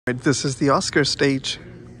This is the Oscar stage,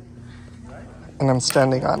 and I'm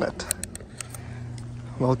standing on it.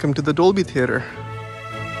 Welcome to the Dolby Theater.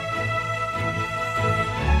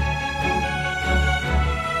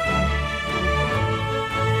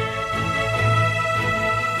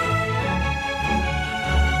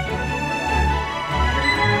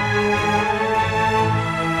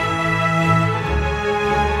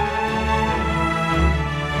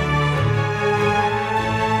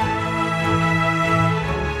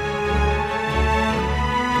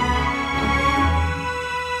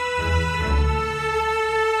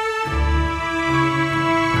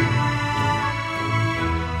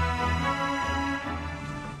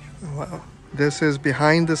 Wow. This is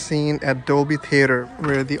behind the scene at Dolby Theater,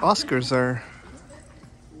 where the Oscars are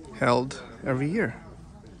held every year.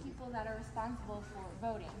 People that are responsible for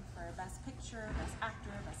voting for Best Picture, Best Actor,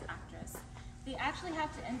 Best Actress, they actually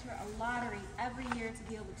have to enter a lottery every year to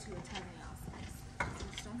be able to attend the Oscars. So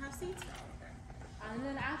we just don't have seats for all of them. And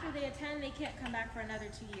then after they attend, they can't come back for another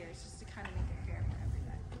 2 years, just to kind of make it fair for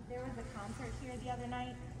everybody. There was a concert here the other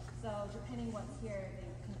night, so depending what's here, they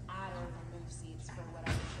can add or remove seats for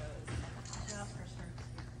whatever shows.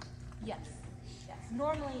 Yes, yes.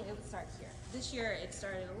 Normally it would start here. This year it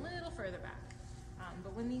started a little further back.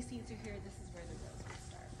 But when these seats are here, this is where the rows would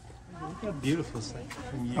start. Look how beautiful this thing.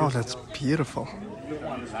 Oh, that's beautiful.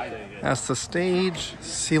 That's the stage.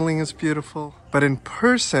 Ceiling is beautiful. But in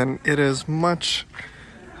person, it is much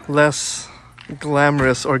less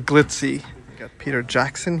glamorous or glitzy. We got Peter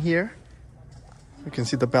Jackson here. You can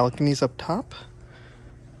see the balconies up top.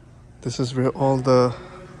 This is where all the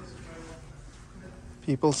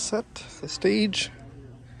people sit, the stage,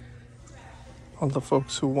 all the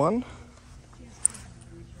folks who won.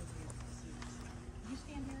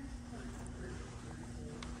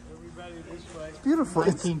 It's beautiful.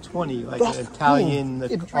 It's 1920, like an Italian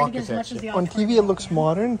architecture. on TV it looks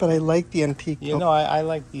modern, but I like the antique. You know, I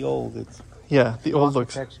like the old. Yeah, the old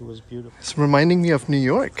looks. Architecture was beautiful. It's reminding me of New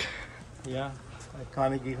York. Yeah, like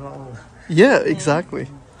Carnegie Hall. Yeah, exactly.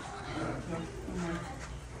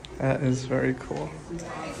 That is very cool.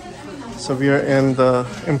 So we are in the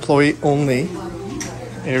employee only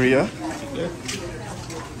area.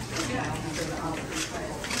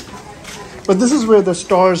 But this is where the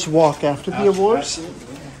stars walk after the awards.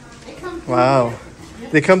 Wow.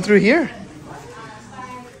 They come through here.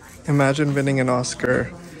 Imagine winning an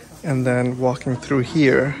Oscar and then walking through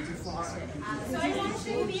here. So I want to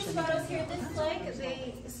show you these photos here. This is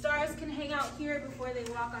like the stars can hang out here before they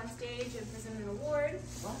walk on stage and present an award.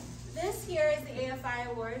 This here is the AFI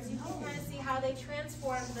Awards. You can kind of see how they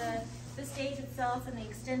transform the stage itself, and they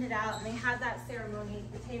extend it out, and they have that ceremony,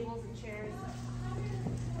 the tables and chairs.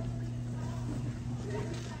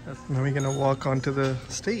 Now we're gonna walk onto the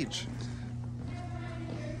stage.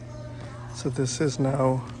 So this is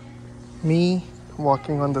now me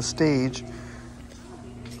walking on the stage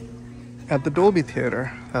at the Dolby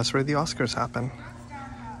Theater. That's where the Oscars happen.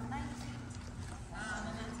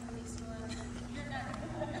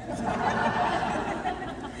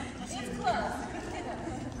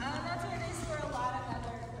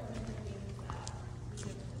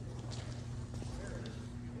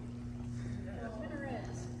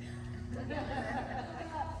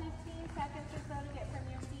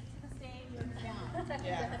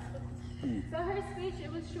 So her speech,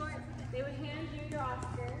 it was short. They would hand you your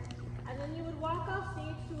Oscar, and then you would walk off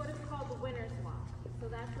stage to what is called the winner's walk. So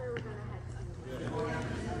that's where we're going to head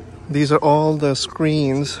to. These are all the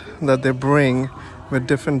screens that they bring with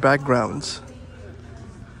different backgrounds.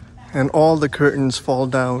 And all the curtains fall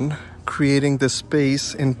down, creating this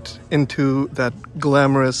space into that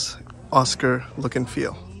glamorous Oscar look and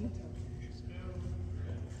feel.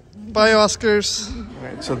 Bye, Oscars.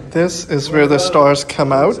 Right, so this is where the stars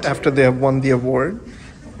come out after they have won the award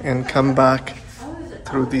and come back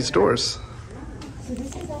through these doors. So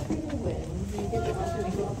this is after the win.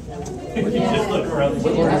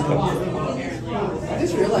 I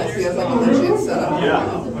just realized he has like a legit setup. Yeah.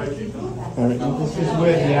 This is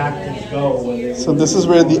where the actors go. So this is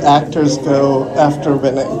where the actors go after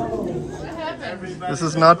winning. This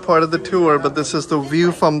is not part of the tour, but this is the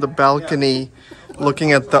view from the balcony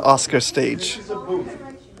looking at the Oscar stage. This is a booth.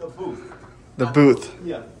 The booth.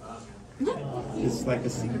 Yeah. It's like a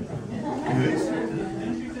seat.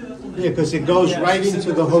 Yeah, because it goes right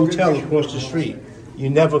into the hotel across the street. You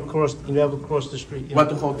never cross the street. What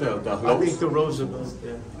the hotel? The I think the Roosevelt.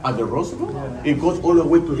 Yeah. At the Roosevelt? Yeah. It goes all the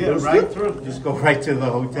way to Yeah, Roosevelt? right through. Just go right to the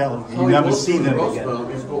hotel. So You it never goes see to them Roosevelt,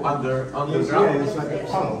 again. it's go underground. Yeah, it's like a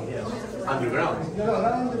tunnel. Yeah. Underground. No,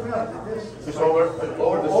 not underground. It's over the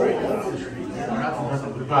street.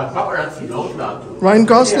 But paparazzi knows that. Ryan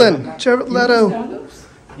Gosling, Jared Leto.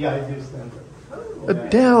 Yeah, I do stand up.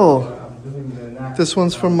 Adele. I'm doing the national. This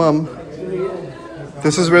one's for Mom.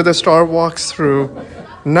 This is where the star walks through.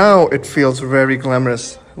 Now it feels very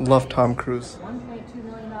glamorous. Love Tom Cruise. $1.2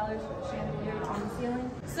 million for the chandelier on the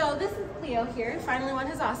ceiling. So this is Leo here, finally won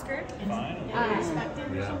his Oscar.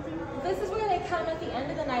 This is where they come at the end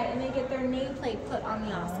of the night and they get their nameplate put on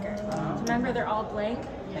the Oscar. Remember, they're all blank.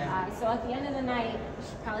 So at the end of the night, you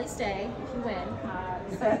should probably stay if you win,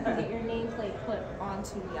 so you can get your nameplate put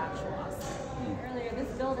onto the actual Oscar. Earlier, this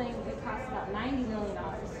building, it cost about $90 million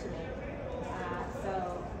to make. So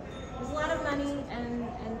there's a lot of money and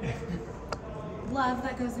love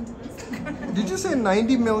that goes into this. Did you say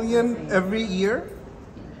 90 million every year?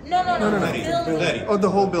 No. The building. Oh, the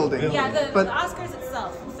whole building. Yeah, the But Oscars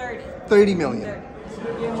itself, 30. 30 million.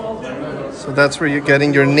 So that's where you're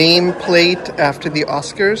getting your nameplate after the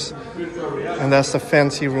Oscars. And that's the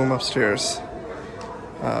fancy room upstairs.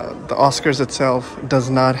 The Oscars itself does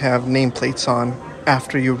not have nameplates on.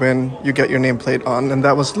 After you win, you get your nameplate on. And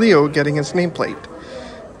that was Leo getting his nameplate.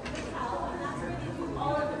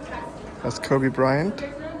 That's Kobe Bryant.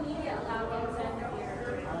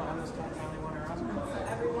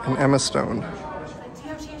 And Emma Stone. Do you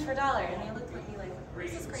have change for $1? And they looked at me like,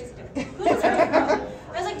 this is crazy. Who is it? I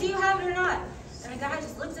was like, do you have it or not? And the guy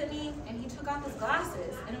just looked at me and he took off his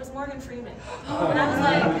glasses and it was Morgan Freeman. And I was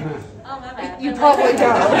like, oh, my bad. You probably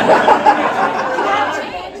don't. He had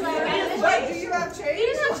change. Wait, do you have change? He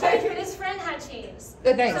didn't have change, but his friend had change.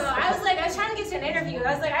 Nice. So I was like, I was trying to get to an interview.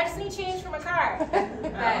 I was like, I just need change for my car.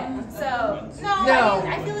 No.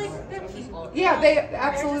 I feel like they're people. Yeah, they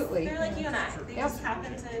absolutely. They're like you and I. They just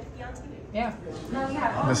happen to be on TV. Yeah. No,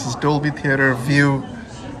 yeah. This is Dolby Theater View,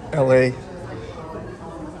 LA.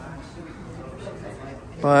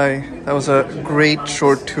 Bye. That was a great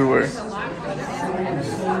short tour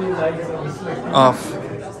of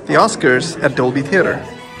the Oscars at Dolby Theater.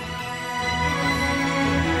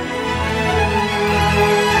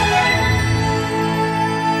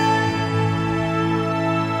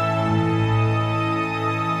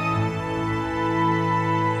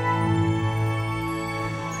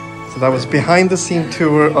 So that was behind the scene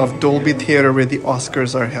tour of Dolby Theater where the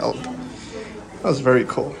Oscars are held. That was very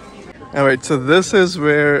cool. Alright, so this is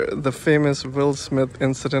where the famous Will Smith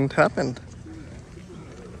incident happened.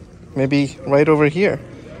 Maybe right over here.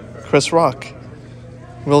 Chris Rock,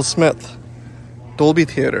 Will Smith, Dolby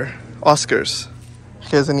Theater, Oscars.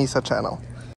 Khiz and Eesa channel.